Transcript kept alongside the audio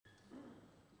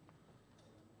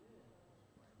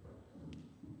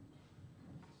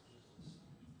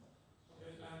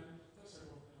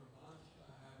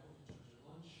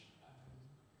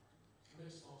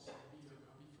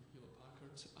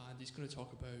he's going to talk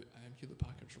about Hewlett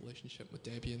Packard's relationship with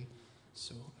Debian.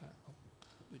 So I'll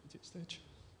let you take the stage.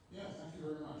 Yeah, thank you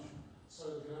very much.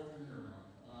 So good afternoon,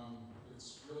 everyone.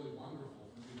 It's really wonderful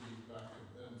for me to be back in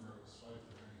Edinburgh despite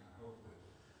the rain. I hope that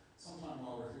sometime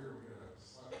while we're here we get a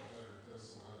slightly better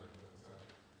dose of weather, but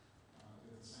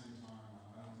at the same time,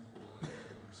 I don't think we'll let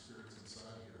our spirits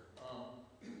inside here. Out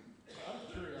of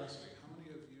curiosity, how many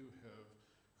of you have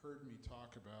heard me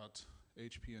talk about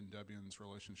HP and Debian's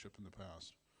relationship in the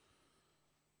past?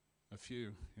 A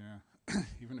few, yeah.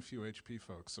 Even a few HP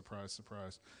folks, surprise,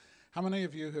 surprise. How many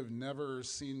of you have never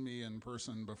seen me in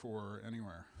person before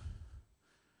anywhere?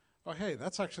 Oh, hey,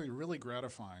 that's actually really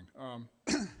gratifying.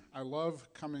 I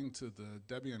love coming to the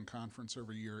Debian conference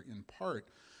every year in part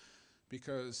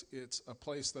because it's a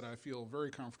place that I feel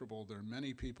very comfortable. There are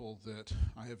many people that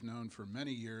I have known for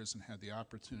many years and had the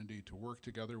opportunity to work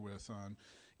together with on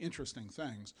interesting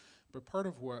things. But part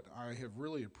of what I have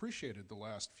really appreciated the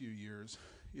last few years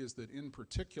is that in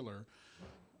particular,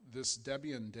 this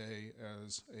Debian Day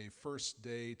as a first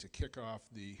day to kick off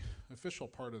the official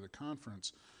part of the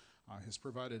conference has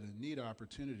provided a neat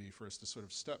opportunity for us to sort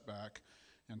of step back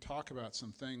and talk about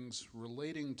some things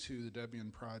relating to the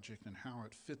Debian project and how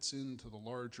it fits into the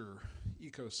larger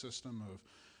ecosystem of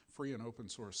free and open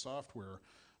source software.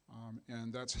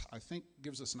 And that's, I think,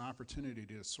 gives us an opportunity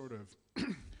to sort of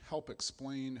help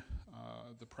explain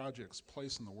the project's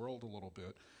place in the world a little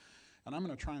bit. And I'm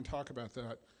going to try and talk about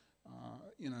that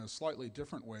in a slightly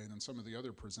different way than some of the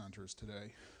other presenters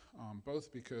today,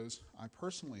 both because I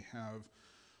personally have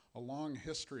a long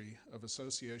history of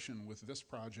association with this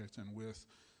project and with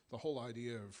the whole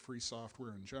idea of free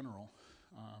software in general.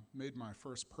 Made my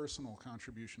first personal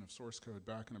contribution of source code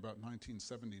back in about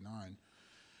 1979.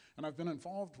 And I've been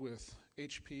involved with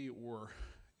HP or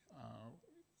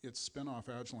its spin-off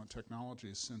Agilent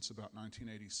Technologies since about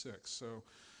 1986. So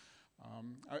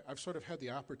I've sort of had the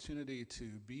opportunity to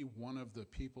be one of the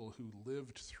people who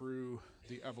lived through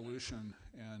the evolution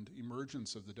and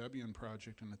emergence of the Debian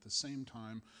project, and at the same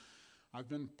time, I've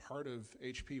been part of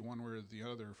HP one way or the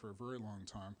other for a very long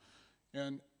time.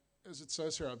 And as it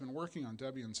says here, I've been working on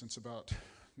Debian since about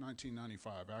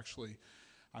 1995. Actually,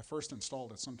 I first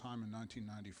installed it sometime in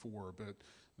 1994, but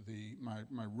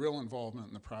my real involvement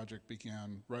in the project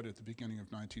began right at the beginning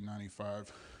of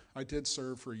 1995. I did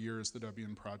serve for a year as the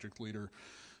Debian project leader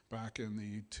back in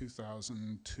the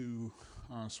 2002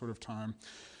 sort of time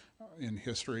in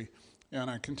history. And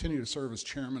I continue to serve as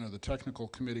chairman of the technical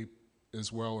committee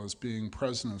as well as being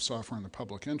president of Software in the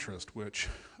Public Interest, which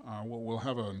we'll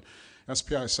have an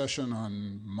SPI session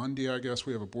on Monday, I guess.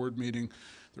 We have a board meeting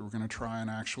that we're going to try and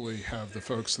actually have the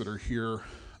folks that are here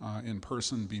in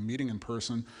person be meeting in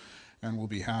person, and we'll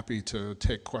be happy to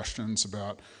take questions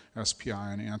about SPI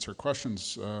and answer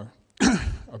questions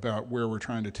about where we're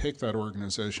trying to take that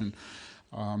organization.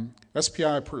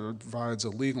 SPI provides a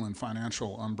legal and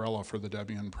financial umbrella for the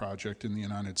Debian project in the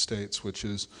United States, which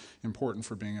is important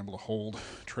for being able to hold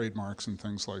trademarks and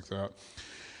things like that.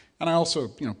 And I also,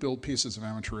 build pieces of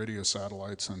amateur radio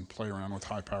satellites and play around with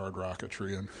high-powered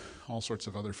rocketry and all sorts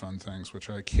of other fun things, which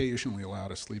I occasionally allow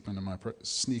to sneak into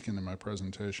my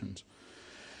presentations.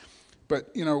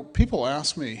 But, people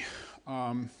ask me,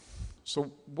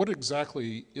 so what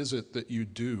exactly is it that you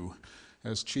do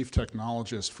as chief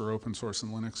technologist for open source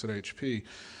and Linux at HP?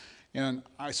 And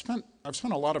I've spent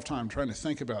a lot of time trying to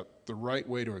think about the right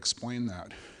way to explain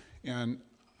that. And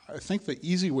I think the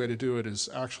easy way to do it is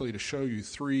actually to show you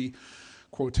three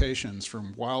quotations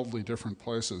from wildly different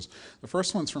places. The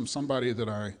first one's from somebody that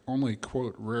I only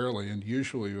quote rarely and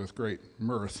usually with great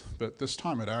mirth, but this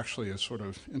time it actually is sort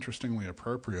of interestingly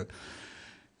appropriate.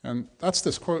 And that's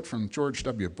this quote from George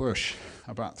W. Bush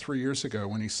about 3 years ago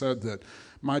when he said that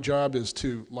my job is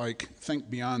to, think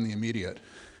beyond the immediate.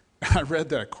 I read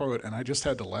that quote and I just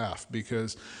had to laugh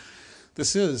because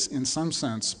this is, in some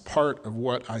sense, part of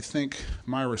what I think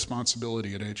my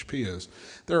responsibility at HP is.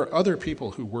 There are other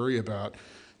people who worry about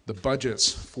the budgets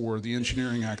for the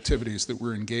engineering activities that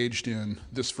we're engaged in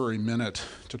this very minute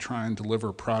to try and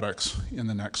deliver products in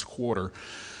the next quarter.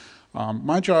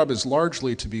 My job is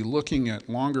largely to be looking at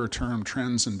longer-term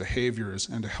trends and behaviors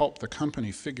and to help the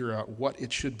company figure out what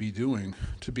it should be doing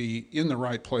to be in the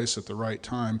right place at the right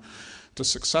time to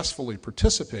successfully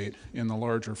participate in the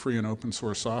larger free and open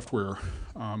source software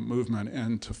movement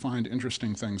and to find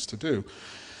interesting things to do.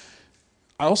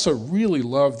 I also really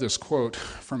love this quote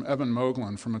from Eben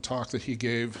Moglen from a talk that he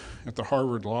gave at the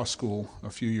Harvard Law School a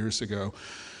few years ago,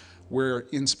 where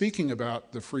in speaking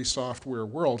about the free software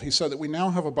world, he said that we now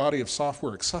have a body of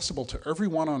software accessible to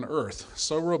everyone on Earth,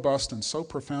 so robust and so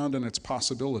profound in its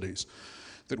possibilities,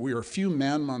 that we are a few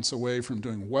man-months away from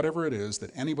doing whatever it is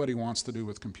that anybody wants to do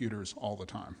with computers all the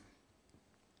time.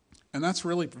 And that's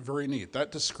really very neat.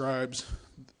 That describes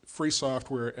free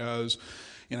software as,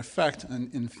 in effect,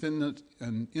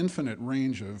 an infinite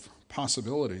range of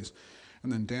possibilities.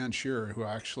 And then Dan Shearer, who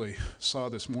I actually saw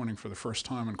this morning for the first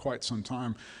time in quite some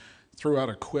time, threw out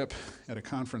a quip at a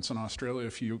conference in Australia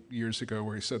a few years ago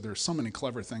where he said there's so many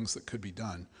clever things that could be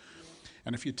done.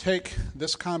 And if you take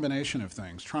this combination of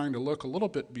things, trying to look a little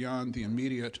bit beyond the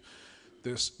immediate,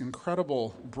 this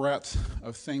incredible breadth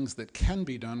of things that can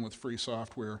be done with free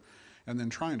software, and then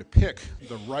trying to pick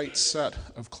the right set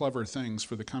of clever things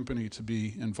for the company to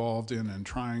be involved in and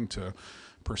trying to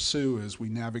pursue as we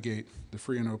navigate the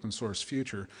free and open source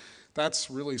future, that's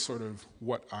really sort of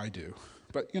what I do.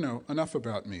 But, you know, enough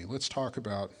about me. Let's talk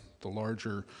about the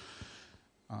larger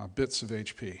bits of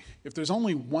HP. If there's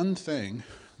only one thing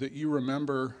that you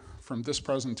remember from this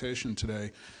presentation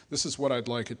today, this is what I'd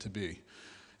like it to be.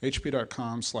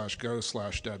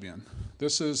 hp.com/go/Debian.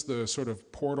 This is the sort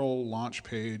of portal, launch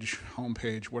page, home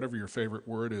page, whatever your favorite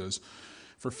word is,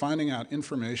 for finding out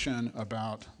information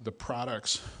about the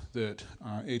products that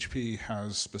HP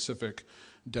has specific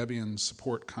Debian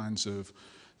support kinds of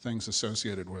things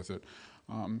associated with it.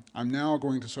 I'm now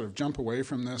going to sort of jump away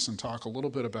from this and talk a little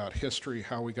bit about history,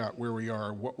 how we got where we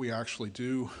are, what we actually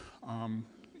do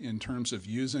in terms of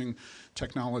using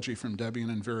technology from Debian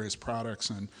in various products,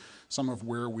 and some of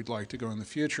where we'd like to go in the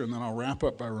future. And then I'll wrap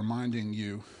up by reminding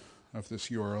you of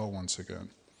this URL once again.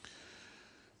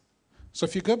 So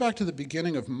if you go back to the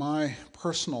beginning of my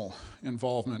personal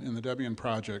involvement in the Debian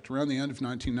project, around the end of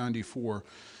 1994,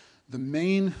 the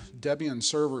main Debian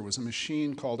server was a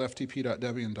machine called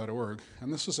ftp.debian.org,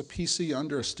 and this was a PC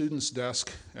under a student's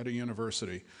desk at a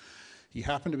university. He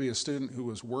happened to be a student who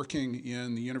was working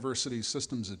in the university's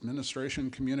systems administration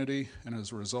community, and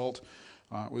as a result,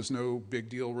 it was no big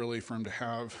deal really for him to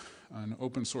have an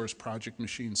open source project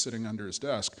machine sitting under his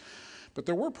desk. But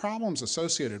there were problems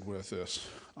associated with this,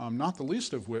 not the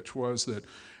least of which was that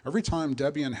every time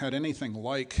Debian had anything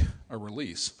like a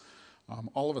release,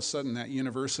 all of a sudden that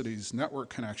university's network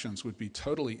connections would be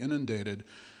totally inundated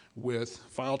with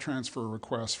file transfer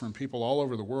requests from people all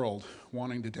over the world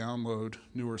wanting to download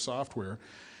newer software.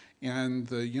 And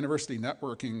the university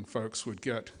networking folks would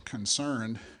get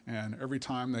concerned, and every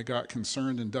time they got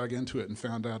concerned and dug into it and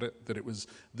found out that it was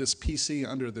this PC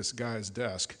under this guy's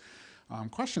desk,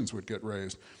 questions would get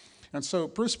raised. And so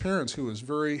Bruce Perrins, who was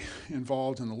very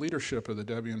involved in the leadership of the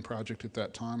Debian project at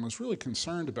that time, was really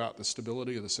concerned about the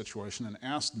stability of the situation and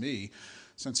asked me,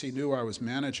 since he knew I was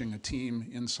managing a team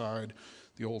inside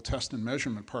the old test and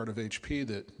measurement part of HP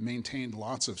that maintained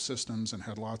lots of systems and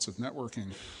had lots of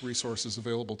networking resources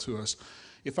available to us,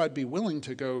 if I'd be willing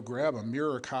to go grab a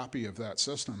mirror copy of that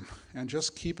system and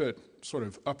just keep it sort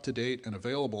of up to date and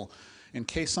available in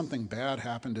case something bad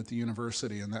happened at the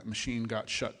university and that machine got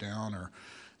shut down or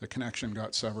the connection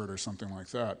got severed or something like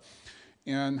that.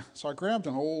 And so I grabbed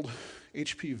an old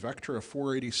HP Vectra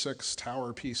 486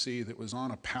 tower PC that was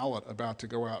on a pallet about to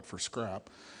go out for scrap,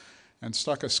 and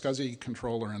stuck a SCSI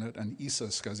controller in it, an ESA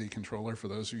SCSI controller, for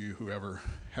those of you who ever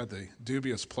had the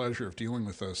dubious pleasure of dealing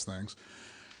with those things,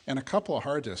 and a couple of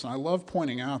hard disks. And I love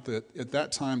pointing out that at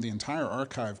that time the entire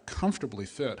archive comfortably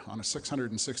fit on a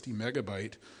 660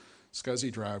 megabyte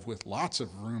SCSI drive with lots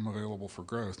of room available for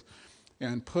growth,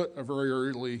 and put a very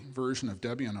early version of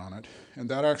Debian on it. And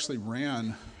that actually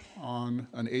ran on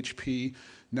an HP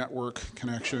network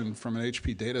connection from an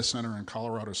HP data center in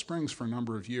Colorado Springs for a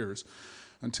number of years,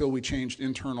 until we changed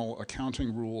internal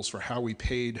accounting rules for how we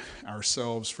paid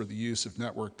ourselves for the use of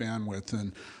network bandwidth,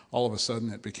 and all of a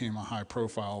sudden it became a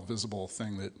high-profile, visible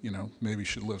thing that, you know, maybe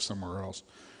should live somewhere else.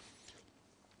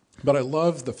 But I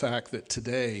love the fact that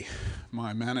today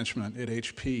my management at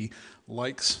HP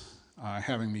likes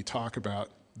having me talk about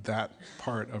that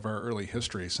part of our early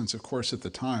history, since of course at the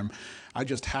time I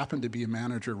just happened to be a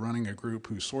manager running a group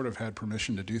who sort of had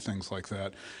permission to do things like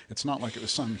that. It's not like it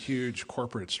was some huge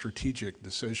corporate strategic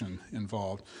decision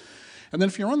involved. And then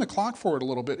if you run the clock forward a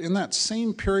little bit, in that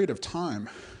same period of time,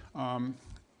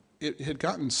 it had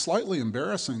gotten slightly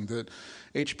embarrassing that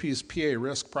HP's PA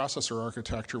RISC processor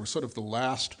architecture was sort of the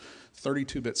last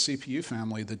 32-bit CPU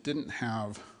family that didn't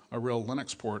have a real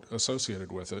Linux port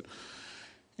associated with it.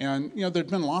 And you know, there'd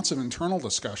been lots of internal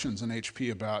discussions in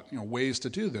HP about, you know, ways to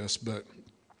do this, but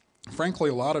frankly,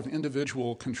 a lot of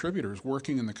individual contributors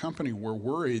working in the company were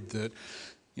worried that,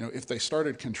 you know, if they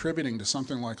started contributing to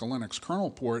something like a Linux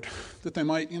kernel port, that they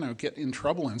might, you know, get in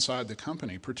trouble inside the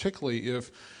company, particularly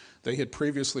if they had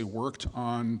previously worked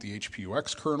on the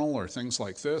HPUX kernel or things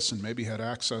like this and maybe had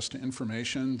access to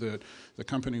information that the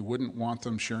company wouldn't want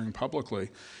them sharing publicly.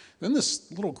 Then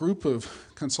this little group of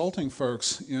consulting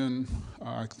folks in,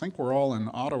 I think we're all in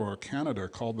Ottawa, Canada,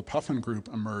 called the Puffin Group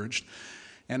emerged.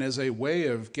 And as a way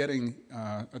of getting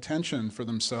attention for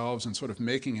themselves and sort of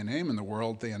making a name in the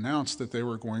world, they announced that they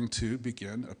were going to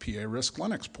begin a PA-RISC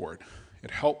Linux port. It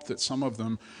helped that some of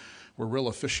them were real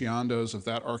aficionados of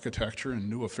that architecture and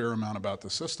knew a fair amount about the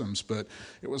systems, but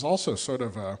it was also sort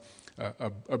of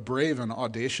a brave and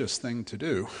audacious thing to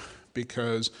do,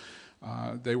 because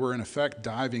they were in effect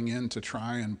diving in to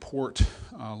try and port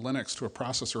Linux to a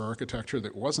processor architecture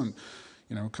that wasn't,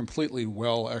 completely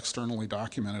well externally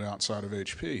documented outside of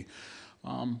HP.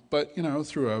 But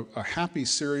through a happy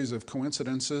series of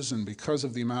coincidences, and because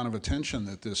of the amount of attention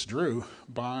that this drew,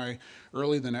 by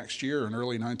early the next year, in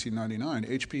early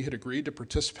 1999, HP had agreed to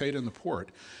participate in the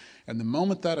port. And the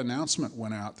moment that announcement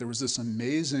went out, there was this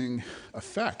amazing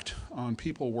effect on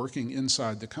people working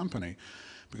inside the company.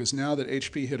 Because now that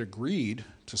HP had agreed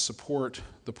to support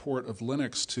the port of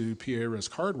Linux to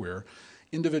PA-RISC hardware,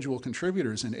 individual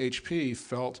contributors in HP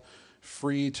felt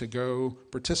free to go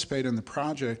participate in the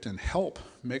project and help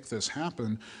make this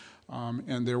happen.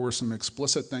 And there were some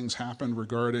explicit things happened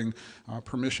regarding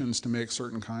permissions to make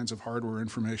certain kinds of hardware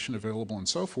information available and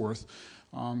so forth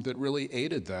that really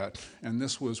aided that. And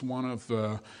this was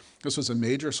this was a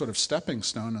major sort of stepping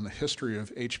stone in the history of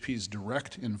HP's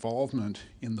direct involvement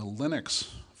in the Linux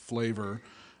flavor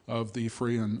of the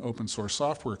free and open source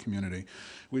software community.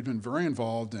 We've been very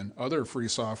involved in other free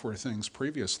software things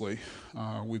previously.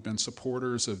 We've been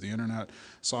supporters of the Internet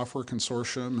Software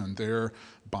Consortium and their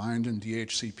bind and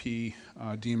DHCP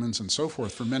daemons and so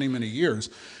forth for many, many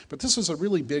years. But this is a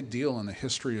really big deal in the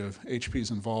history of HP's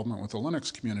involvement with the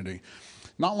Linux community.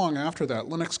 Not long after that,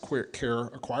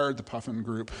 LinuxCare acquired the Puffin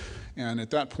Group, and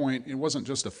at that point, it wasn't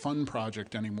just a fun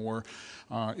project anymore.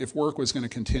 If work was going to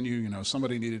continue,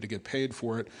 somebody needed to get paid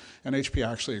for it, and HP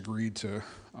actually agreed to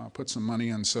put some money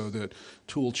in so that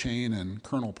tool chain and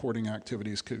kernel porting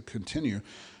activities could continue.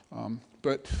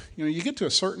 But you get to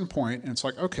a certain point, and it's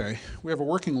like, okay, we have a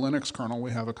working Linux kernel,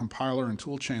 we have a compiler and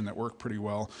tool chain that work pretty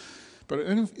well. But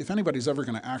if anybody's ever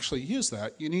going to actually use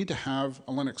that, you need to have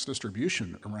a Linux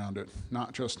distribution around it,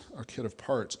 not just a kit of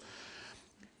parts.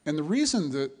 And the reason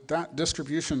that that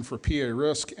distribution for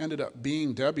PA-RISC ended up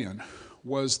being Debian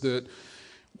was that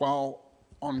while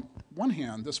on one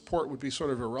hand this port would be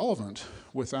sort of irrelevant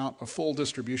without a full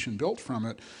distribution built from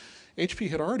it, HP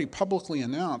had already publicly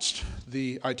announced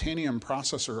the Itanium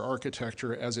processor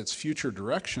architecture as its future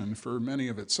direction for many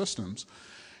of its systems,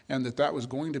 and that was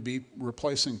going to be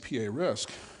replacing PA-RISC.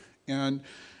 And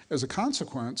as a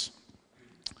consequence,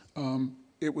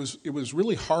 it was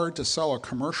really hard to sell a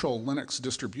commercial Linux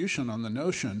distribution on the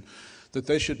notion that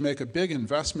they should make a big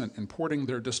investment in porting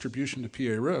their distribution to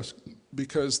PA-RISC,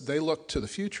 because they looked to the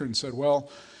future and said, well,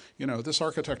 this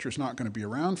architecture is not going to be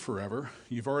around forever.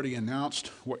 You've already announced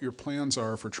what your plans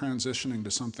are for transitioning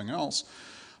to something else.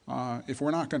 If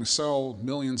we're not going to sell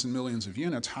millions and millions of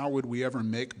units, how would we ever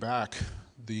make back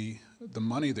the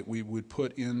money that we would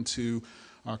put into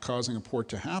causing a port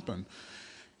to happen?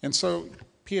 And so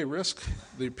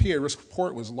the PA-RISC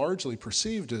port was largely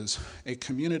perceived as a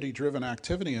community-driven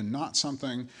activity and not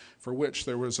something for which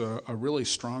there was a really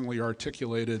strongly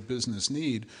articulated business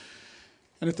need.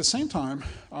 And at the same time,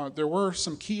 there were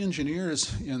some key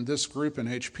engineers in this group in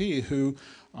HP who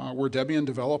were Debian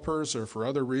developers or for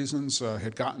other reasons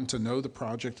had gotten to know the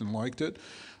project and liked it.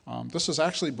 This was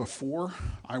actually before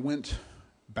I went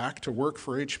back to work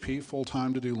for HP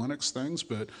full-time to do Linux things,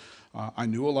 but I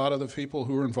knew a lot of the people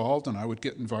who were involved, and I would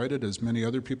get invited, as many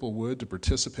other people would, to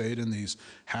participate in these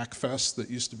hack fests that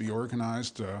used to be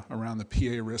organized around the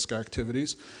PA-RISC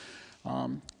activities.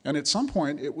 And at some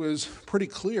point, it was pretty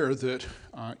clear that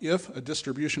if a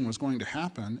distribution was going to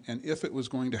happen, and if it was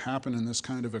going to happen in this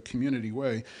kind of a community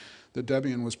way, that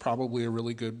Debian was probably a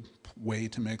really good way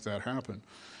to make that happen.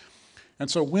 And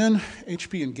so when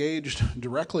HP engaged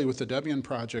directly with the Debian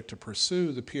project to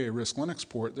pursue the PA-RISC Linux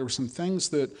port, there were some things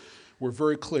that were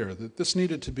very clear, that this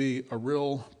needed to be a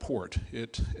real port.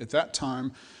 At that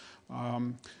time,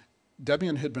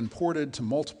 Debian had been ported to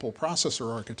multiple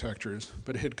processor architectures,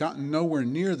 but it had gotten nowhere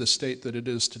near the state that it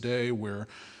is today, where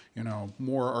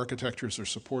more architectures are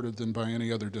supported than by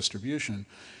any other distribution.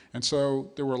 And so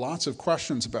there were lots of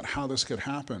questions about how this could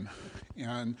happen.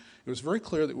 And it was very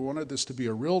clear that we wanted this to be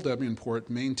a real Debian port,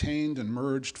 maintained and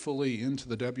merged fully into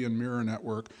the Debian mirror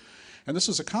network. And this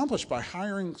was accomplished by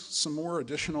hiring some more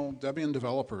additional Debian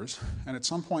developers. And at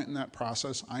some point in that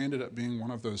process, I ended up being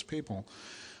one of those people.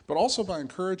 But also by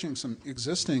encouraging some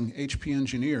existing HP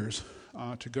engineers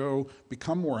to go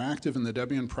become more active in the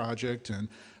Debian project and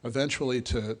eventually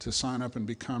to sign up and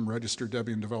become registered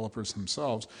Debian developers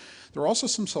themselves. There were also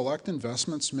some select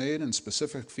investments made in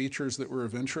specific features that were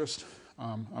of interest.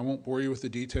 I won't bore you with the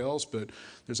details, but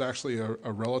there's actually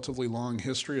a relatively long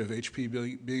history of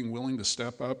HP being willing to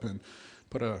step up and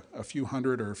put a few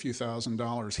hundred or a few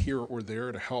 $1,000s here or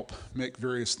there to help make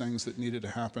various things that needed to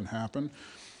happen.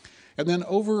 And then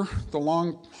over the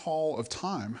long haul of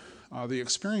time, the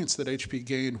experience that HP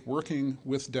gained working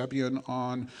with Debian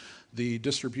on the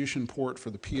distribution port for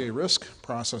the PA RISC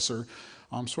processor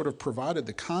sort of provided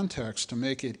the context to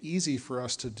make it easy for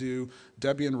us to do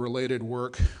Debian-related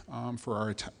work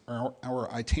for our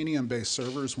Itanium-based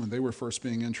servers when they were first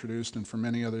being introduced, and for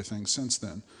many other things since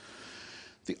then.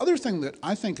 The other thing that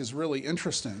I think is really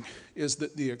interesting is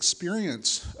that the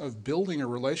experience of building a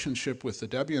relationship with the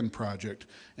Debian project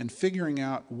and figuring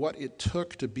out what it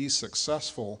took to be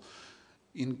successful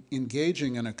in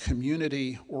engaging in a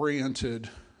community-oriented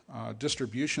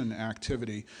distribution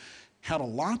activity had a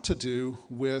lot to do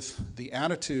with the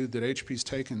attitude that HP's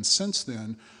taken since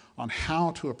then on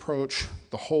how to approach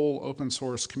the whole open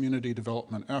source community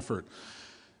development effort.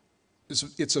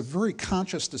 It's a very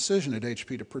conscious decision at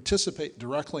HP to participate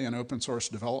directly in open source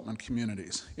development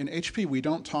communities. In HP, we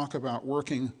don't talk about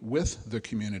working with the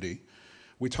community.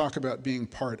 We talk about being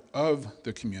part of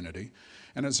the community.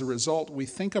 And as a result, we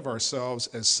think of ourselves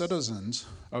as citizens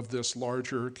of this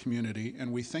larger community,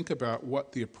 and we think about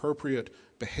what the appropriate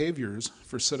behaviors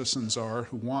for citizens are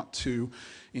who want to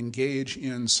engage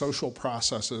in social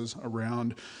processes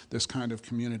around this kind of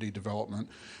community development.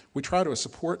 We try to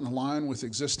support and align with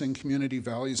existing community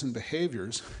values and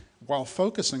behaviors while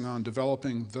focusing on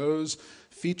developing those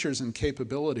features and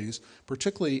capabilities,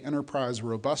 particularly enterprise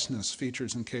robustness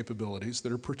features and capabilities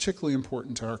that are particularly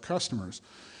important to our customers.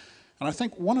 And I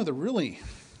think one of the really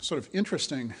sort of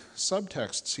interesting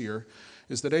subtexts here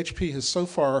is that HP has so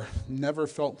far never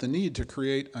felt the need to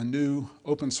create a new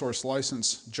open source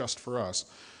license just for us.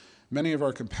 Many of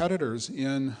our competitors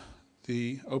in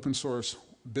the open source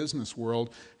business world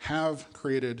have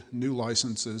created new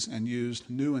licenses and used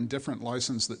new and different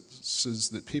licenses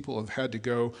that people have had to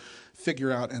go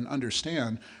figure out and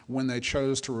understand when they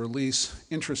chose to release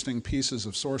interesting pieces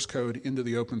of source code into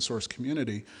the open source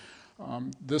community.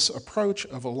 This approach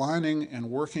of aligning and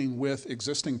working with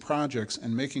existing projects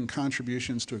and making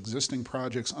contributions to existing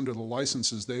projects under the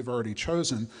licenses they've already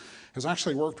chosen has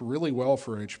actually worked really well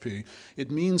for HP. It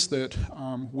means that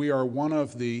we are one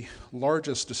of the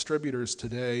largest distributors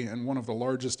today and one of the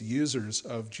largest users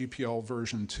of GPL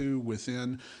version 2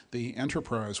 within the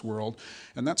enterprise world.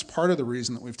 And that's part of the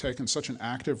reason that we've taken such an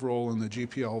active role in the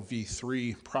GPL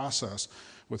v3 process,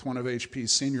 with one of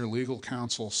HP's senior legal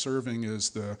counsel serving as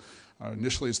the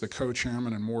initially as the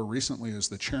co-chairman and more recently as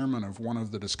the chairman of one of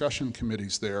the discussion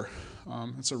committees there.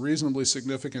 It's a reasonably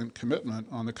significant commitment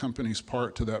on the company's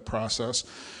part to that process.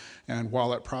 And while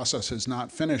that process is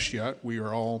not finished yet, we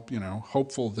are all,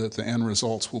 hopeful that the end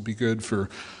results will be good for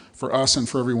us and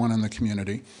for everyone in the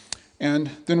community.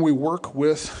 And then we work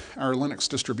with our Linux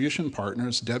distribution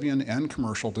partners, Debian and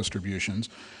commercial distributions,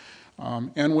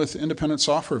 and with independent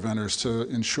software vendors to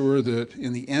ensure that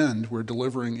in the end we're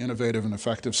delivering innovative and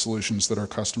effective solutions that our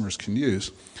customers can use.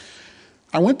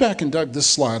 I went back and dug this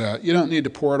slide out. You don't need to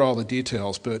pour out all the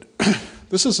details, but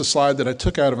this is a slide that I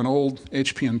took out of an old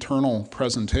HP internal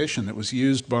presentation that was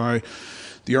used by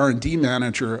the R&D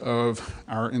manager of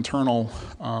our internal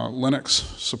Linux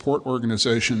support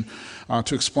organization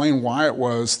to explain why it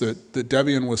was that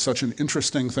Debian was such an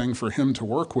interesting thing for him to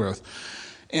work with.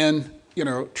 And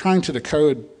trying to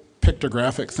decode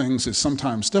pictographic things is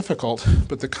sometimes difficult,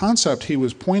 but the concept he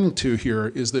was pointing to here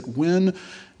is that when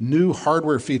new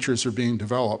hardware features are being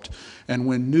developed and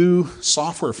when new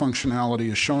software functionality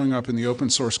is showing up in the open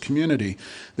source community,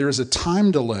 there is a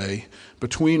time delay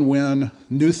between when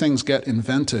new things get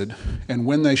invented and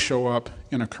when they show up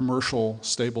in a commercial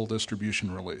stable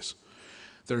distribution release.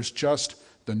 There's just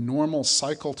the normal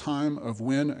cycle time of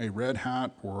when a Red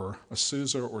Hat or a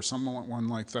SUSE or someone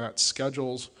like that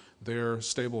schedules their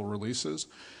stable releases.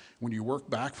 When you work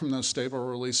back from those stable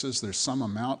releases, there's some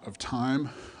amount of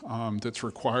time that's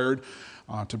required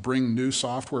to bring new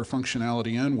software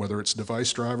functionality in, whether it's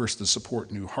device drivers to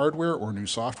support new hardware or new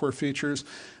software features,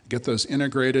 get those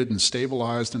integrated and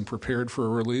stabilized and prepared for a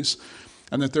release,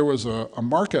 and that there was a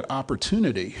market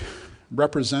opportunity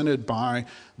represented by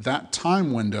that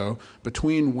time window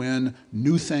between when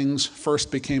new things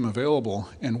first became available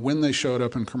and when they showed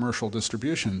up in commercial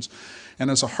distributions.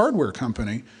 And as a hardware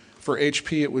company, for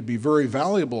HP, it would be very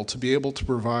valuable to be able to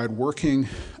provide working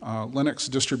Linux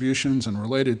distributions and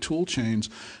related tool chains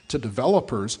to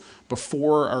developers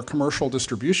before our commercial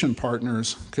distribution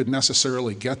partners could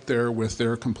necessarily get there with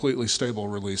their completely stable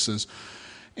releases,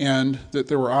 and that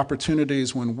there were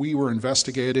opportunities when we were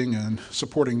investigating and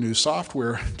supporting new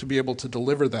software to be able to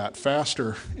deliver that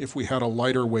faster if we had a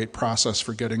lighter weight process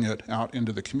for getting it out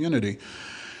into the community.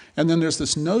 And then there's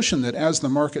this notion that as the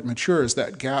market matures,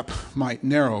 that gap might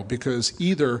narrow because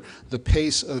either the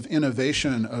pace of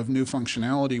innovation of new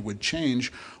functionality would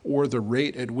change or the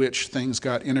rate at which things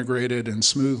got integrated and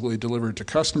smoothly delivered to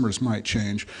customers might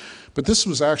change. But this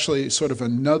was actually sort of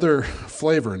another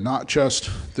flavor, not just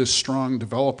this strong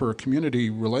developer community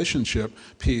relationship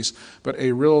piece, but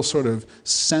a real sort of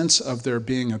sense of there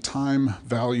being a time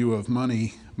value of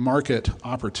money market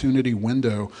opportunity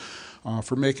window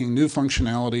for making new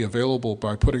functionality available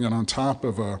by putting it on top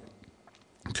of a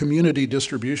community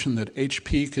distribution that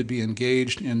HP could be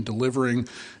engaged in delivering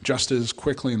just as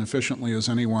quickly and efficiently as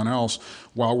anyone else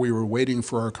while we were waiting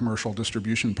for our commercial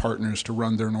distribution partners to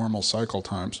run their normal cycle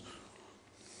times.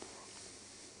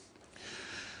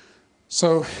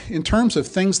 So in terms of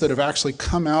things that have actually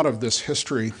come out of this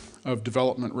history of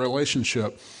development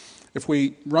relationship, if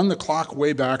we run the clock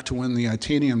way back to when the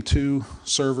Itanium 2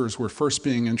 servers were first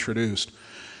being introduced,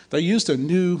 they used a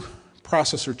new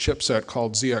processor chipset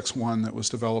called ZX1 that was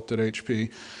developed at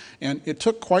HP. And it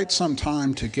took quite some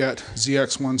time to get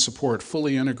ZX1 support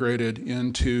fully integrated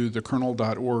into the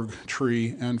kernel.org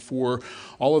tree and for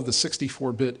all of the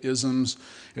 64-bit isms.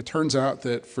 It turns out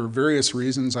that for various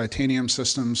reasons, Itanium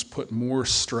systems put more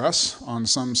stress on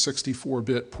some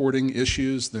 64-bit porting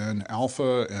issues than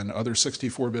Alpha and other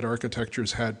 64-bit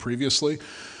architectures had previously,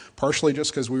 partially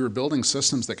just because we were building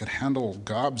systems that could handle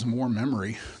gobs more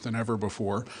memory than ever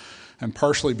before, and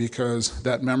partially because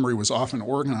that memory was often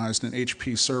organized in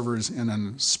HP servers in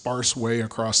a sparse way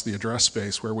across the address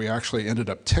space, where we actually ended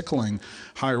up tickling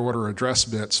higher order address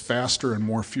bits faster and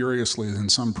more furiously than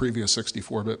some previous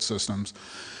 64-bit systems.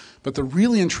 But the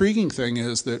really intriguing thing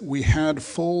is that we had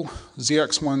full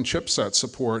ZX1 chipset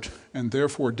support, and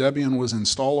therefore Debian was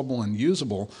installable and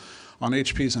usable on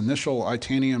HP's initial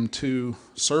Itanium 2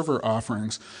 server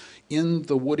offerings in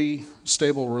the Woody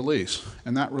stable release.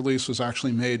 And that release was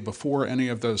actually made before any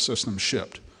of those systems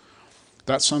shipped.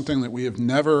 That's something that we have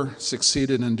never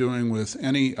succeeded in doing with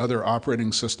any other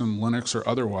operating system, Linux or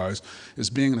otherwise, is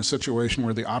being in a situation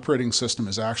where the operating system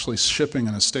is actually shipping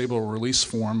in a stable release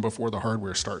form before the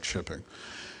hardware starts shipping.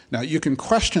 Now, you can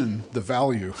question the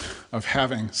value of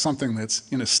having something that's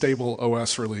in a stable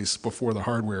OS release before the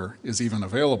hardware is even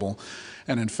available.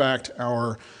 And in fact,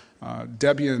 our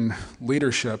Debian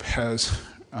leadership has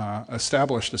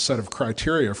established a set of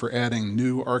criteria for adding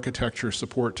new architecture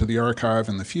support to the archive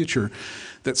in the future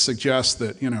that suggests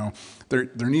that,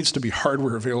 there needs to be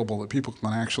hardware available that people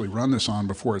can actually run this on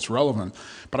before it's relevant.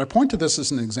 But I point to this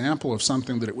as an example of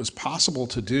something that it was possible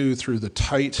to do through the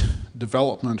tight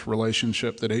development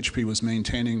relationship that HP was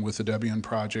maintaining with the Debian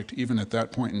project, even at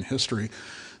that point in history,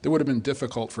 that would have been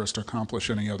difficult for us to accomplish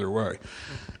any other way.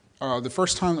 The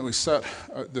first time that we set,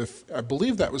 I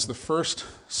believe that was the first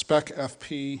Spec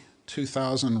FP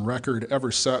 2000 record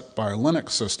ever set by a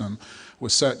Linux system,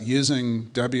 was set using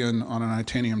Debian on an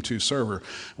Itanium 2 server.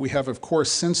 We have, of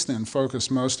course, since then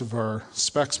focused most of our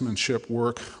specsmanship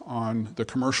work on the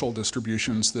commercial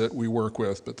distributions that we work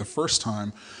with, but the first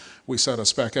time we set a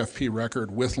Spec FP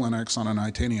record with Linux on an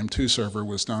Itanium 2 server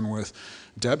was done with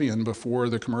Debian before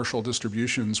the commercial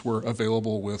distributions were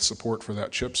available with support for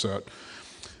that chipset.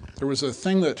 There was a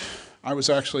thing that I was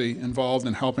actually involved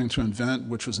in helping to invent,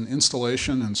 which was an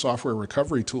installation and software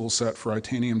recovery tool set for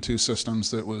Itanium 2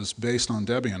 systems that was based on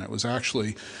Debian. It was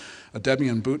actually a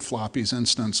Debian boot floppies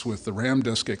instance with the RAM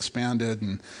disk expanded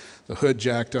and the hood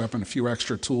jacked up and a few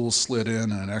extra tools slid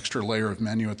in and an extra layer of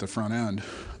menu at the front end.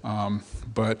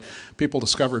 But people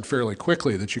discovered fairly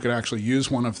quickly that you could actually use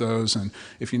one of those, and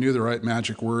if you knew the right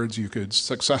magic words, you could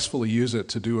successfully use it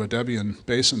to do a Debian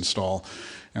base install.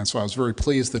 And so I was very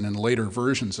pleased that in later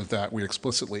versions of that, we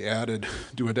explicitly added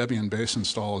do a Debian base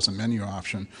install as a menu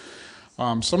option.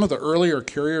 Some of the earlier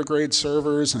carrier grade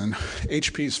servers and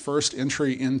HP's first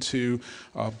entry into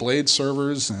Blade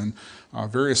servers and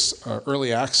various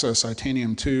early access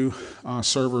Itanium 2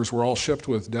 servers were all shipped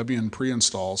with Debian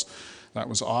pre-installs. That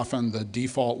was often the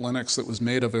default Linux that was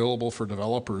made available for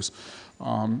developers.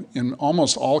 In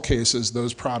almost all cases,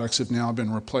 those products have now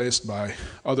been replaced by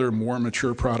other more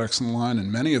mature products in the line,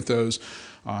 and many of those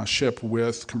ship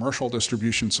with commercial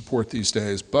distribution support these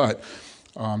days. But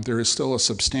there is still a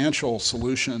substantial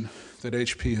solution that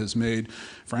HP has made,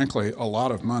 frankly, a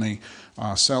lot of money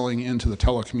selling into the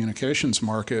telecommunications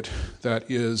market that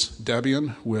is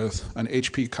Debian with an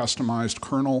HP customized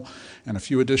kernel and a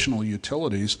few additional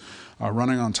utilities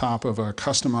running on top of a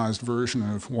customized version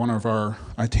of one of our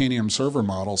Itanium server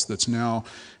models that's now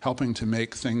helping to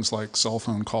make things like cell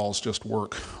phone calls just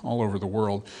work all over the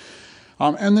world.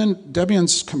 And then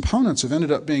Debian's components have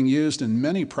ended up being used in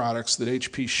many products that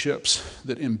HP ships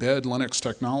that embed Linux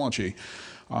technology.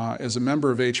 As a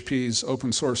member of HP's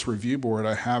open source review board,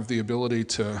 I have the ability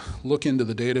to look into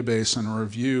the database and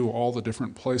review all the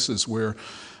different places where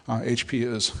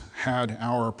HP has had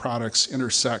our products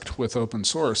intersect with open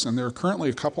source. And there are currently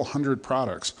a couple hundred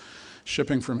products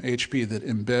shipping from HP that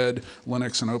embed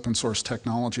Linux and open source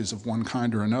technologies of one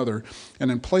kind or another. And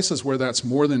in places where that's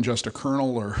more than just a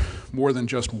kernel or more than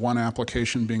just one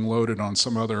application being loaded on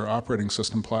some other operating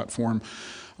system platform,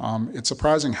 it's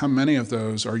surprising how many of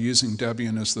those are using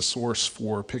Debian as the source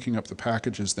for picking up the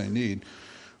packages they need.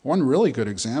 One really good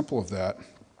example of that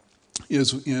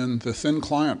is in the thin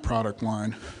client product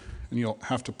line, and you'll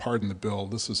have to pardon the bill.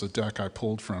 This is a deck I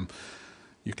pulled from,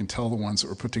 you can tell the ones that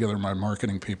were put together by my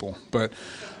marketing people. But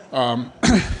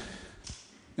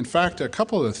in fact, a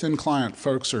couple of the thin client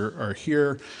folks are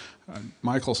here.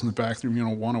 Michael's in the back room. You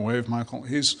don't want to wave, Michael.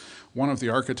 He's one of the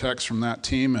architects from that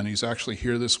team, and he's actually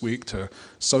here this week to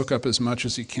soak up as much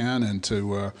as he can and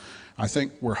to I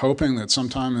think we're hoping that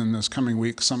sometime in this coming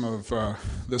week, some of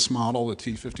this model, the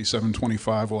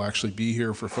T5725, will actually be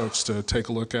here for folks to take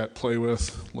a look at, play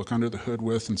with, look under the hood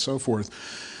with, and so forth.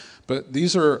 But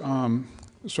these are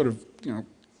sort of,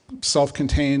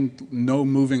 self-contained, no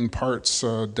moving parts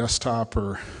desktop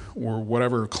or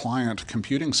whatever client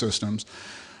computing systems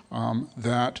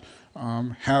that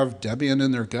have Debian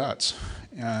in their guts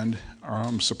and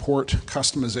support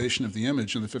customization of the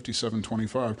image in the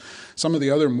 5725. Some of the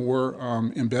other more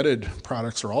embedded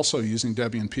products are also using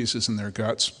Debian pieces in their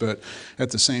guts, but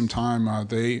at the same time,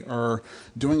 they are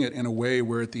doing it in a way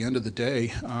where at the end of the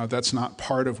day, that's not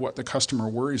part of what the customer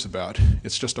worries about.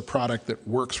 It's just a product that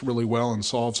works really well and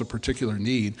solves a particular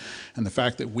need. And the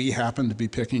fact that we happen to be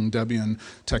picking Debian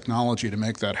technology to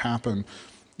make that happen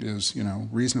is,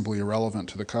 reasonably irrelevant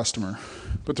to the customer.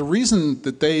 But the reason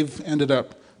that they've ended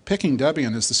up picking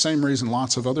Debian is the same reason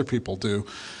lots of other people do.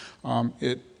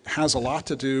 It has a lot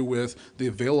to do with the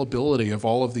availability of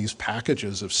all of these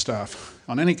packages of stuff.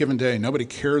 On any given day, nobody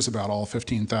cares about all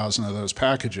 15,000 of those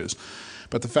packages.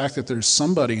 But the fact that there's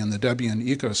somebody in the Debian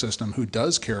ecosystem who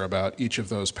does care about each of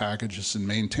those packages and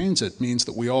maintains it means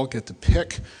that we all get to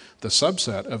pick the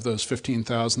subset of those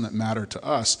 15,000 that matter to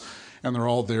us, and they're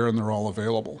all there and they're all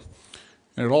available.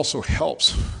 And it also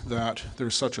helps that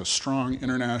there's such a strong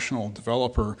international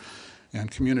developer and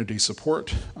community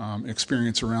support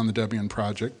experience around the Debian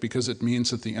project, because it means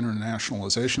that the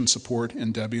internationalization support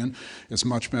in Debian is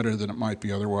much better than it might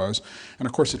be otherwise. And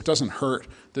of course, it doesn't hurt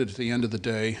that at the end of the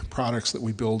day, products that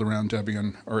we build around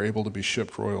Debian are able to be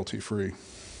shipped royalty-free.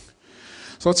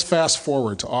 So let's fast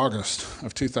forward to August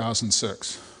of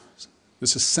 2006.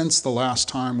 This is since the last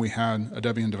time we had a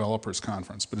Debian Developers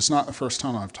Conference, but it's not the first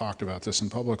time I've talked about this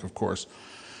in public, of course.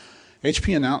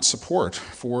 HP announced support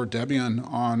for Debian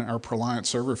on our ProLiant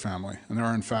server family, and there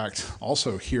are, in fact,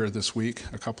 also here this week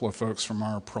a couple of folks from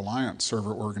our ProLiant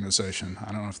server organization.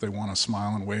 I don't know if they want to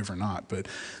smile and wave or not, but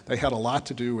they had a lot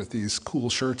to do with these cool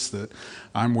shirts that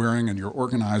I'm wearing and your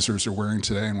organizers are wearing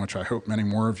today, and which I hope many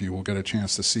more of you will get a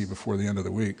chance to see before the end of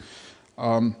the week.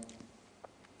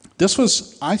 This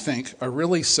was, I think, a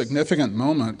really significant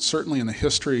moment, certainly in the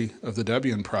history of the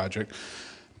Debian project,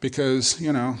 because,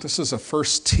 this is a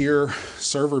first-tier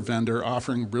server vendor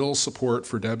offering real support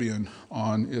for Debian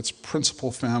on its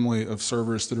principal family of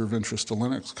servers that are of interest to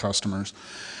Linux customers.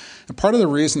 And part of the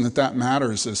reason that that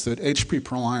matters is that HP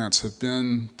ProLiants have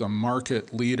been the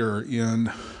market leader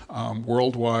in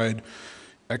worldwide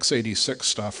x86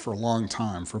 stuff for a long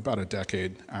time, for about a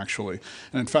decade, actually.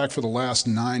 And in fact, for the last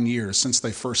 9 years, since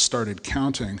they first started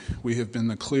counting, we have been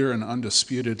the clear and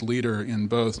undisputed leader in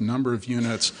both number of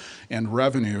units and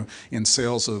revenue in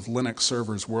sales of Linux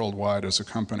servers worldwide as a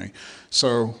company.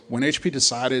 So when HP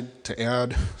decided to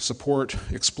add support,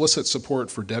 explicit support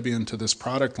for Debian to this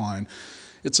product line,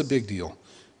 it's a big deal.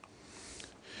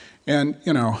 And,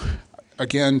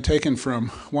 again, taken from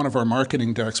one of our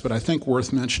marketing decks, but I think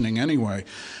worth mentioning anyway.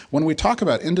 When we talk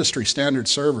about industry standard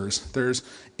servers, there's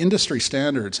industry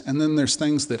standards, and then there's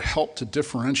things that help to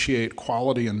differentiate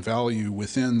quality and value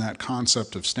within that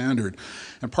concept of standard.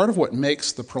 And part of what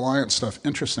makes the ProLiant stuff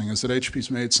interesting is that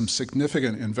HP's made some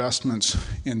significant investments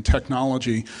in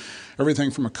technology,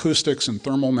 everything from acoustics and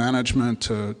thermal management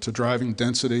to driving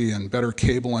density and better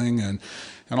cabling and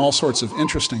and all sorts of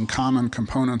interesting common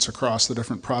components across the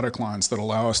different product lines that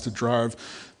allow us to drive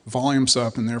volumes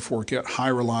up and therefore get high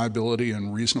reliability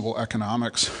and reasonable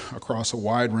economics across a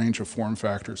wide range of form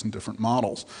factors and different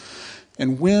models.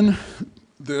 And when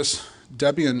this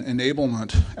Debian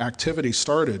enablement activity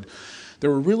started, there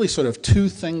were really sort of two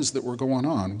things that were going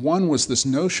on. One was this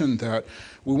notion that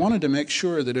we wanted to make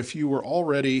sure that if you were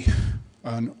already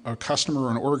a customer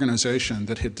or an organization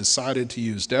that had decided to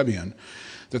use Debian,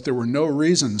 that there were no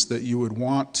reasons that you would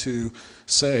want to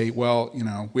say, well, you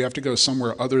know, we have to go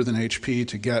somewhere other than HP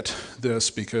to get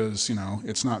this because, you know,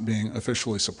 it's not being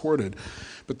officially supported.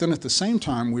 But then at the same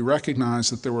time, we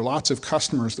recognized that there were lots of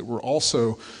customers that were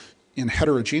also in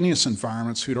heterogeneous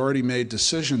environments who'd already made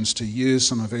decisions to use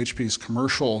some of HP's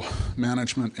commercial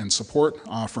management and support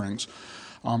offerings.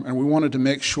 And we wanted to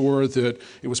make sure that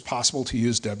it was possible to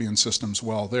use Debian systems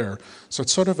well there. So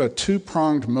it's sort of a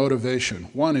two-pronged motivation.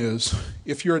 One is,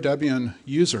 if you're a Debian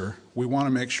user, we want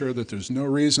to make sure that there's no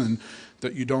reason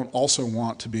that you don't also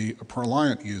want to be a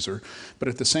ProLiant user. But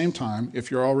at the same time,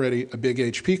 if you're already a big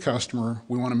HP customer,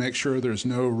 we want to make sure there's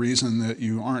no reason that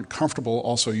you aren't comfortable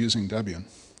also using Debian.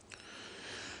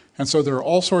 And so there are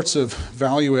all sorts of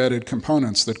value-added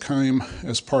components that came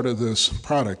as part of this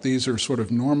product. These are sort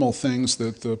of normal things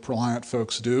that the ProLiant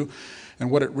folks do. And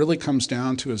what it really comes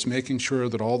down to is making sure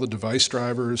that all the device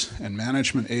drivers and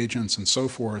management agents and so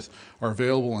forth are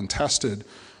available and tested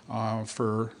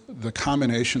for the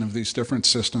combination of these different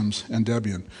systems and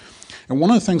Debian. And one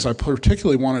of the things I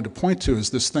particularly wanted to point to is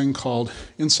this thing called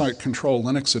Insight Control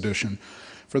Linux Edition.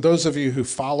 For those of you who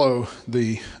follow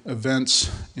the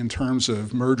events in terms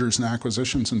of mergers and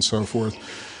acquisitions and so forth,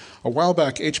 a while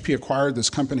back HP acquired this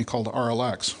company called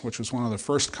RLX, which was one of the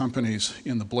first companies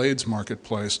in the Blades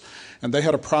marketplace, and they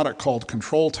had a product called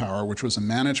Control Tower, which was a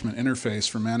management interface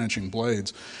for managing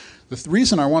blades. The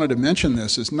reason I wanted to mention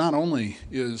this is not only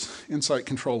is Insight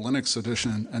Control Linux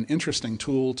Edition an interesting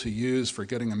tool to use for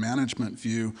getting a management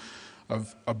view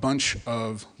of a bunch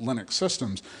of Linux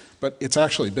systems, but it's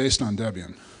actually based on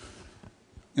Debian.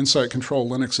 Insight Control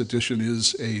Linux Edition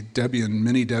is a Debian,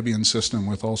 mini Debian system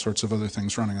with all sorts of other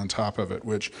things running on top of it,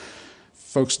 which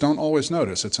folks don't always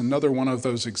notice. It's another one of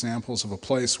those examples of a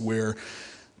place where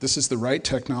this is the right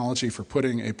technology for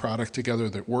putting a product together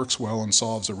that works well and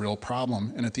solves a real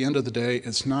problem. And at the end of the day,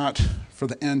 it's not for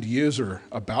the end user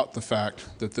about the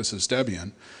fact that this is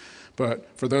Debian. But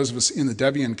for those of us in the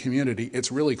Debian community,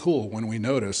 it's really cool when we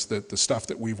notice that the stuff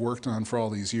that we've worked on for all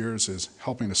these years is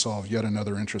helping to solve yet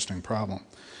another interesting problem.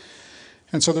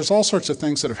 And so there's all sorts of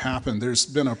things that have happened. There's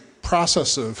been a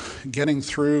process of getting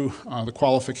through the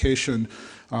qualification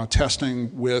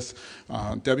testing with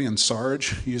Debian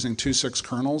Sarge using 2.6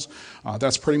 kernels.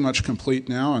 That's pretty much complete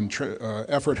now, and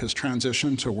effort has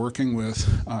transitioned to working with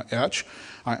Etch.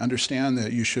 I understand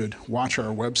that you should watch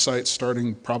our website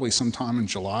starting probably sometime in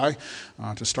July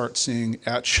to start seeing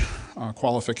Etch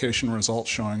qualification results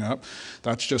showing up.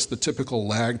 That's just the typical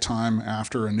lag time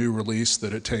after a new release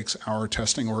that it takes our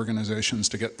testing organizations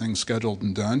to get things scheduled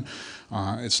and done.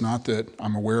 It's not that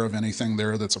I'm aware of anything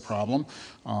there that's a problem.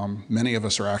 Many of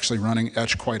us are actually running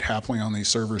Etch quite happily on these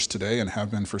servers today and have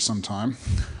been for some time.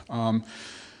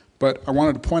 But I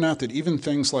wanted to point out that even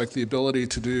things like the ability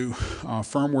to do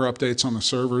firmware updates on the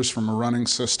servers from a running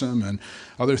system and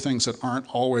other things that aren't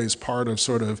always part of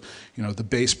sort of, you know, the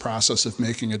base process of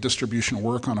making a distribution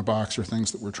work on a box are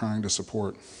things that we're trying to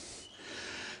support.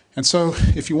 And so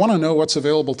if you want to know what's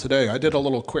available today, I did a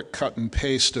little quick cut and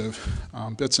paste of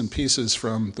bits and pieces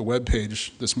from the web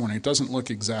page this morning. It doesn't look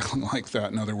exactly like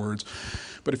that, in other words.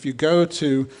 But if you go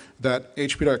to that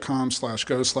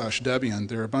hp.com/go/Debian,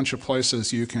 there are a bunch of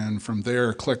places you can, from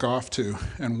there, click off to.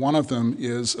 And one of them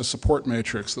is a support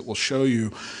matrix that will show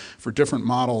you, for different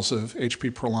models of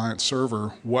HP ProLiant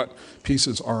server, what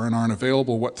pieces are and aren't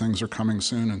available, what things are coming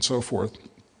soon, and so forth.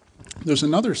 There's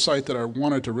another site that I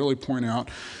wanted to really point out.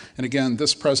 And again,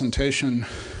 this presentation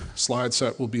slide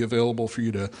set will be available for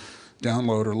you to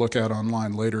download or look at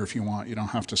online later if you want. You don't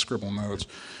have to scribble notes.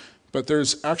 But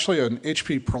there's actually an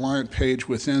HP ProLiant page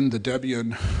within the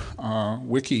Debian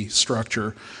wiki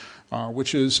structure,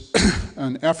 which is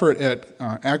an effort at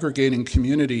aggregating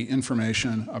community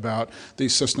information about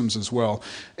these systems as well.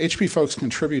 HP folks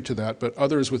contribute to that, but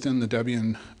others within the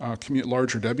Debian,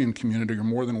 larger Debian community are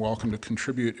more than welcome to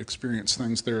contribute experience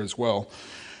things there as well.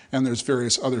 And there's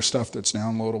various other stuff that's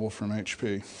downloadable from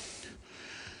HP.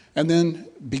 And then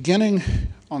beginning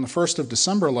on the 1st of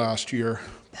December last year,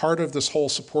 part of this whole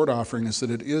support offering is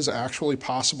that it is actually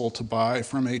possible to buy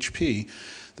from HP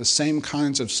the same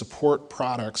kinds of support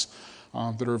products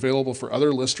that are available for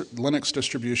other Linux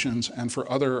distributions and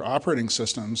for other operating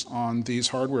systems on these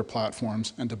hardware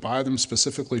platforms, and to buy them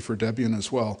specifically for Debian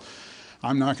as well.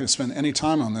 I'm not going to spend any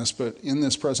time on this, but in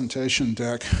this presentation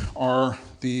deck are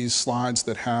these slides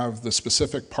that have the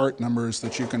specific part numbers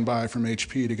that you can buy from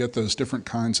HP to get those different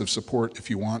kinds of support if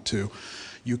you want to.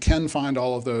 You can find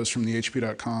all of those from the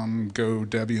hp.com Go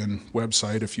Debian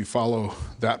website if you follow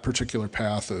that particular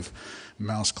path of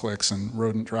mouse clicks and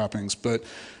rodent droppings, but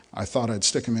I thought I'd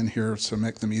stick them in here to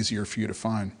make them easier for you to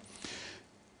find.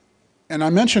 And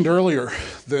I mentioned earlier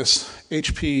this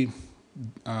HP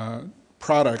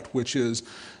product, which is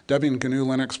Debian GNU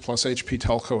Linux plus HP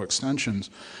Telco extensions.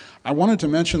 I wanted to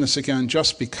mention this again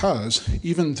just because,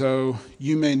 even though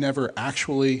you may never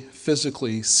actually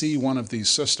physically see one of these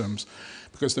systems,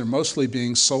 because they're mostly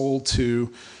being sold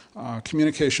to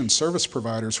communication service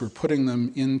providers who are putting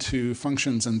them into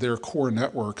functions in their core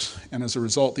networks, and as a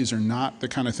result, these are not the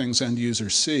kind of things end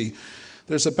users see.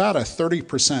 There's about a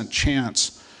 30%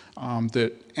 chance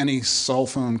that any cell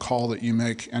phone call that you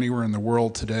make anywhere in the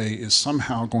world today is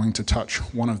somehow going to touch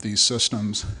one of these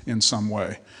systems in some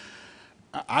way.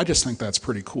 I just think that's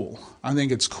pretty cool. I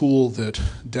think it's cool that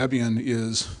Debian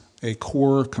is a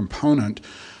core component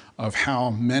of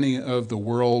how many of the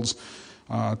world's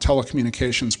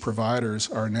telecommunications providers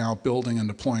are now building and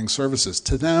deploying services.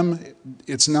 To them,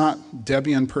 it's not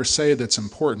Debian per se that's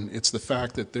important. It's the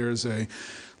fact that there's a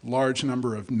large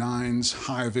number of nines,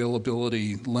 high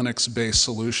availability Linux-based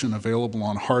solution available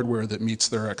on hardware that meets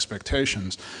their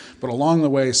expectations. But along the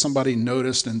way, somebody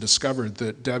noticed and discovered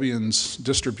that Debian's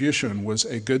distribution was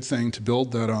a good thing to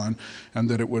build that on, and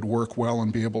that it would work well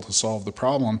and be able to solve the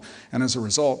problem. And as a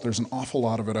result, there's an awful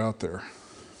lot of it out there.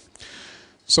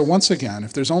 So once again,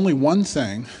 if there's only one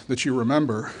thing that you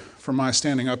remember from my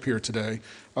standing up here today,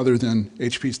 other than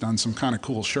HP's done some kind of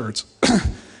cool shirts,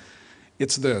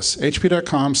 it's this,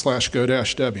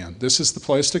 hp.com/go-debian. This is the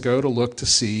place to go to look to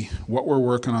see what we're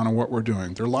working on and what we're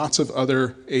doing. There are lots of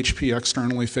other HP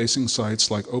externally facing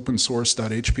sites like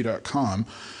opensource.hp.com,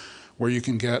 where you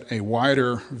can get a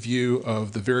wider view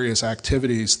of the various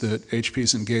activities that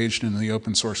HP's engaged in the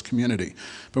open source community.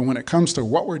 But when it comes to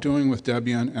what we're doing with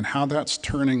Debian and how that's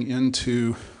turning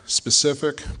into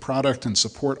specific product and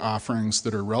support offerings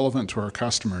that are relevant to our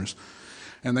customers,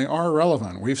 and they are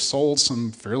relevant. We've sold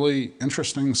some fairly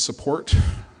interesting support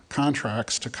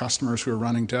contracts to customers who are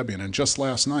running Debian. And just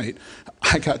last night,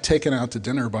 I got taken out to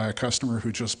dinner by a customer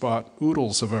who just bought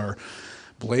oodles of our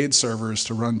Blade servers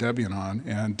to run Debian on,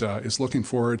 and is looking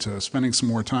forward to spending some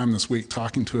more time this week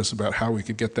talking to us about how we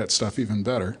could get that stuff even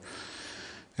better.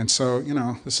 And so, you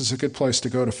know, this is a good place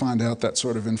to go to find out that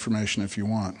sort of information if you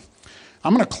want.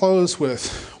 I'm going to close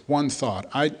with one thought.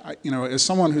 You know, as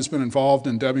someone who's been involved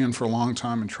in Debian for a long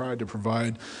time and tried to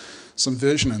provide some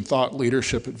vision and thought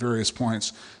leadership at various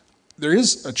points, there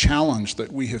is a challenge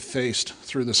that we have faced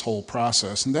through this whole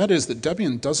process, and that is that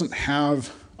Debian doesn't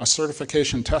have a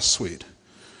certification test suite.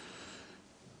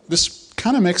 This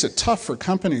kind of makes it tough for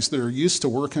companies that are used to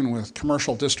working with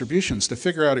commercial distributions to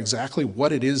figure out exactly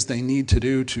what it is they need to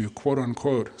do to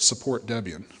quote-unquote support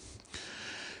Debian.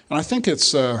 And I think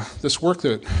it's this work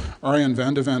that Arjan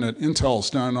van de Ven at Intel's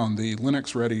done on the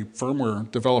Linux-ready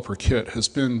firmware developer kit has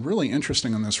been really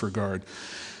interesting in this regard.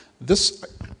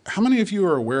 How many of you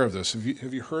are aware of this?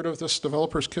 Have you heard of this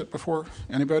developer's kit before?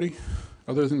 Anybody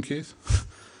other than Keith?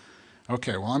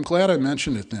 Okay, well, I'm glad I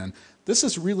mentioned it then. This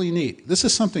is really neat. This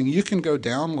is something you can go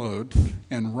download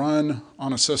and run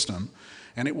on a system,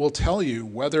 and it will tell you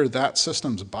whether that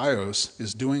system's BIOS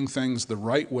is doing things the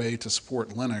right way to support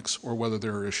Linux or whether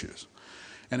there are issues.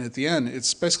 And at the end,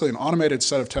 it's basically an automated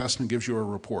set of tests and gives you a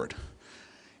report.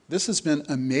 This has been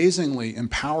amazingly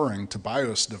empowering to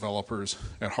BIOS developers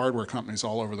at hardware companies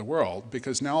all over the world,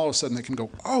 because now all of a sudden they can go,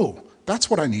 oh,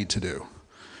 that's what I need to do.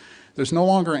 There's no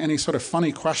longer any sort of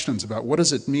funny questions about what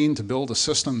does it mean to build a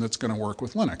system that's going to work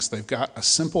with Linux. They've got a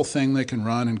simple thing they can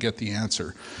run and get the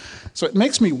answer. So it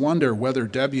makes me wonder whether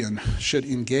Debian should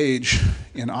engage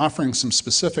in offering some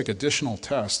specific additional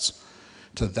tests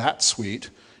to that suite,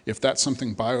 if that's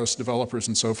something BIOS developers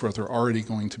and so forth are already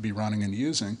going to be running and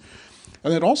using.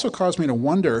 And it also caused me to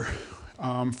wonder,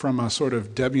 from a sort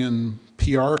of Debian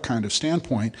PR kind of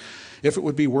standpoint, if it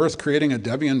would be worth creating a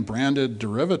Debian branded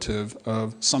derivative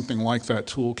of something like that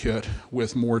toolkit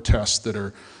with more tests that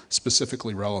are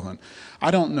specifically relevant.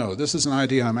 I don't know. This is an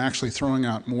idea I'm actually throwing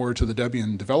out more to the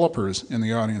Debian developers in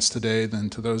the audience today than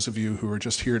to those of you who are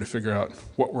just here to figure out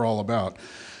what we're all about.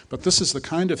 But this is the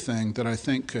kind of thing that I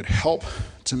think could help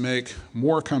to make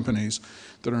more companies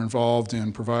that are involved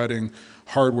in providing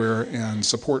hardware and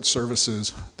support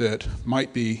services that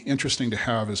might be interesting to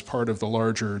have as part of the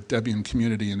larger Debian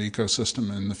community and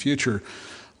ecosystem in the future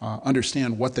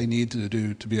understand what they need to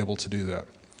do to be able to do that.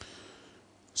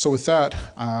 So with that,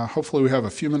 hopefully we have a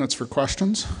few minutes for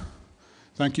questions.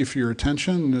 Thank you for your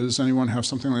attention. Does anyone have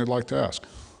something they'd like to ask?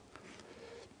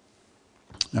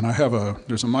 And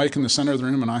there's a mic in the center of the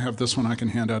room, and I have this one I can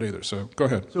hand out either, so go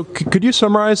ahead. So could you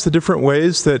summarize the different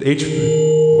ways that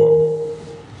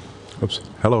Oops,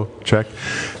 hello, check.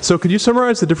 So could you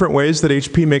summarize the different ways that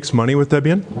HP makes money with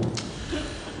Debian?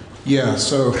 Yeah,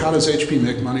 so how does HP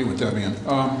make money with Debian?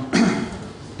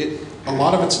 A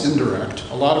lot of it's indirect.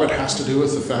 A lot of it has to do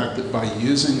with the fact that by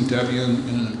using Debian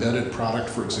in an embedded product,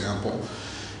 for example,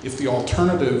 if the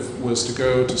alternative was to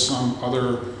go to some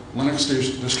other Linux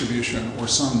distribution or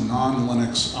some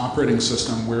non-Linux operating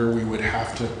system where we would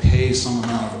have to pay some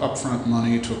amount of upfront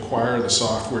money to acquire the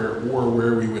software or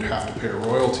where we would have to pay a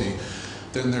royalty,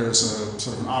 then there's a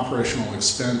sort of an operational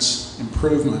expense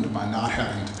improvement by not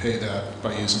having to pay that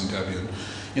by using Debian.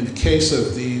 In the case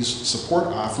of these support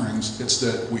offerings, it's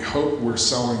that we hope we're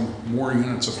selling more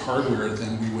units of hardware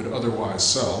than we would otherwise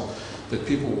sell, that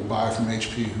people will buy from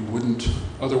HP who wouldn't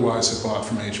otherwise have bought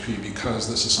from HP because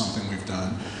this is something we've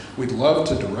done. We'd love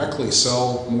to directly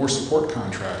sell more support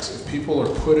contracts. If people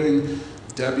are putting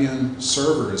Debian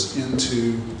servers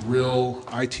into real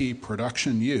IT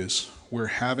production use, we're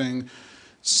having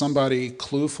somebody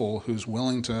clueful who's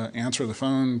willing to answer the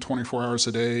phone 24 hours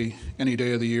a day, any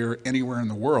day of the year, anywhere in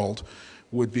the world,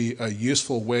 would be a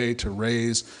useful way to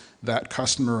raise that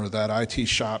customer or that IT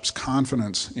shop's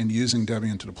confidence in using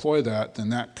Debian to deploy that, then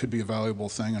that could be a valuable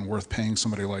thing and worth paying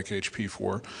somebody like HP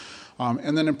for.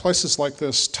 And then in places like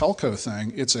this telco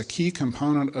thing, it's a key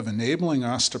component of enabling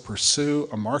us to pursue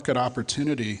a market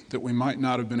opportunity that we might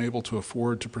not have been able to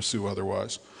afford to pursue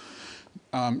otherwise.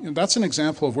 And that's an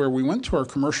example of where we went to our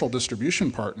commercial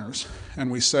distribution partners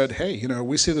and we said, hey,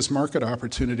 we see this market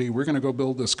opportunity. We're going to go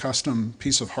build this custom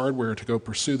piece of hardware to go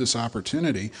pursue this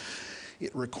opportunity.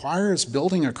 It requires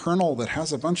building a kernel that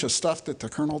has a bunch of stuff that the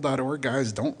kernel.org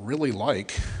guys don't really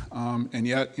like, and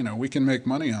yet, we can make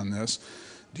money on this.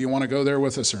 Do you want to go there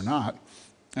with us or not?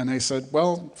 And they said,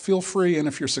 well, feel free, and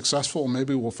if you're successful,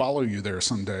 maybe we'll follow you there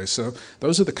someday. So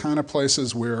those are the kind of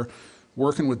places where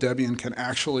working with Debian can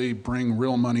actually bring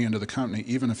real money into the company,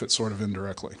 even if it's sort of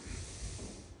indirectly.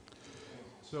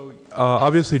 So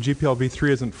obviously GPL v3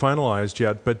 isn't finalized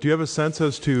yet, but do you have a sense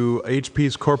as to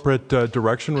HP's corporate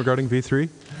direction regarding v3?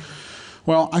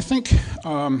 Well, I think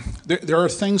there are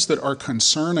things that are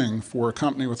concerning for a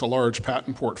company with a large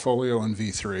patent portfolio in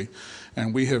v3,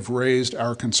 and we have raised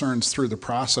our concerns through the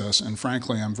process, and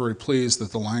frankly, I'm very pleased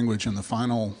that the language in the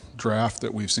final draft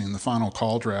that we've seen, the final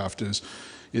call draft,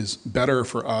 is better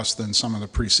for us than some of the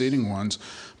preceding ones.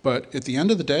 But at the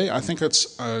end of the day, I think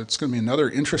it's going to be another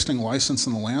interesting license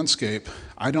in the landscape.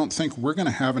 I don't think we're going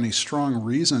to have any strong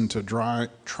reason to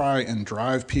try and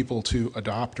drive people to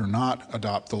adopt or not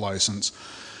adopt the license.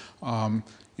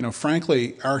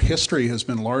 Frankly, our history has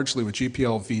been largely with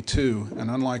GPL v2,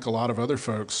 and unlike a lot of other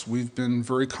folks, we've been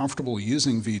very comfortable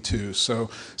using v2. So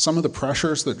some of the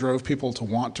pressures that drove people to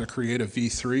want to create a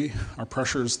v3 are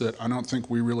pressures that I don't think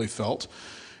we really felt.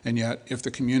 And yet, if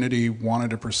the community wanted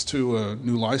to pursue a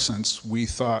new license, we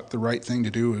thought the right thing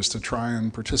to do is to try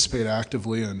and participate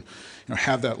actively and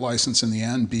have that license in the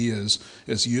end be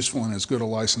as useful and as good a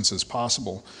license as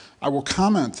possible. I will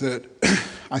comment that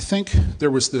I think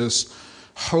there was this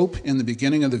hope in the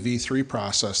beginning of the v3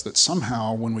 process that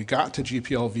somehow when we got to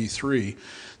GPL v3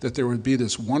 that there would be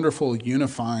this wonderful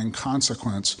unifying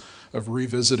consequence of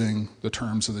revisiting the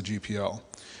terms of the GPL.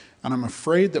 And I'm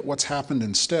afraid that what's happened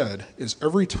instead is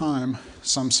every time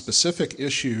some specific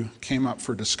issue came up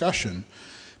for discussion,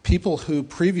 people who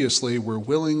previously were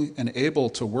willing and able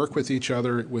to work with each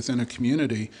other within a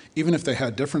community, even if they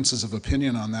had differences of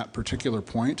opinion on that particular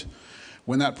point,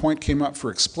 when that point came up for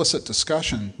explicit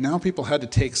discussion, now people had to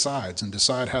take sides and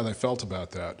decide how they felt about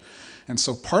that. And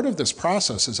so part of this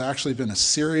process has actually been a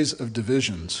series of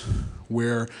divisions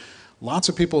where lots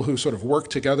of people who sort of work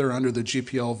together under the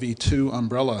GPL v2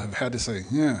 umbrella have had to say,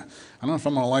 yeah, I don't know if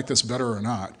I'm going to like this better or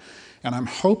not. And I'm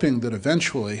hoping that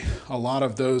eventually a lot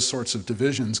of those sorts of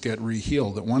divisions get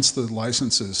rehealed, that once the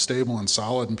license is stable and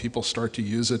solid and people start to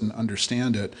use it and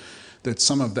understand it, that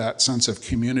some of that sense of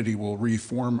community will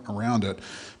reform around it.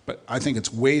 But I think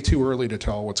it's way too early to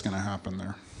tell what's going to happen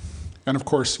there. And of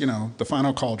course, the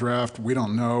final call draft, we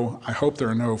don't know. I hope there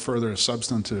are no further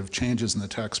substantive changes in the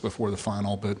text before the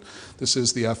final, but this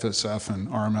is the FSF and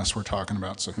RMS we're talking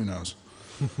about, so who knows?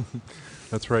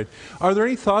 That's right. Are there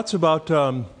any thoughts about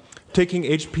taking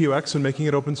HPUX and making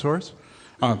it open source?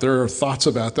 There are thoughts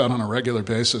about that on a regular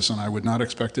basis, and I would not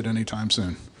expect it anytime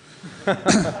soon.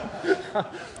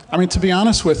 I mean, to be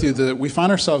honest with you, we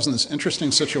find ourselves in this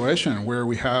interesting situation where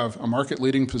we have a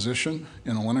market-leading position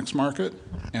in the Linux market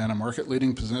and a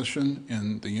market-leading position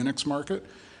in the Unix market,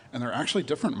 and they're actually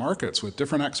different markets with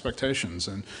different expectations,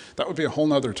 and that would be a whole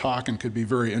nother talk and could be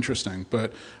very interesting,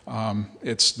 but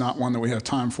it's not one that we have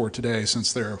time for today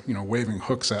since they're waving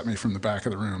hooks at me from the back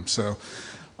of the room. So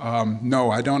no,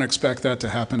 I don't expect that to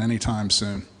happen anytime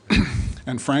soon.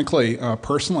 And frankly,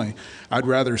 personally, I'd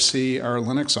rather see our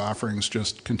Linux offerings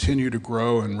just continue to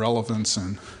grow in relevance,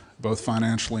 and both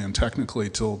financially and technically,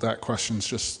 till that question's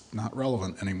just not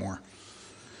relevant anymore.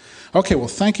 Okay, well,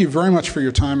 thank you very much for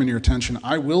your time and your attention.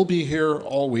 I will be here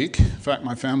all week. In fact,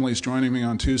 my family's joining me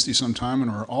on Tuesday sometime,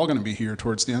 and we're all going to be here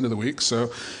towards the end of the week.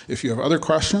 So if you have other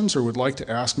questions or would like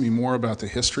to ask me more about the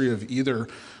history of either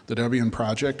the Debian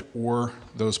project or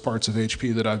those parts of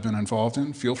HP that I've been involved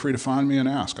in, feel free to find me and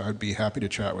ask. I'd be happy to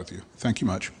chat with you. Thank you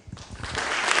much.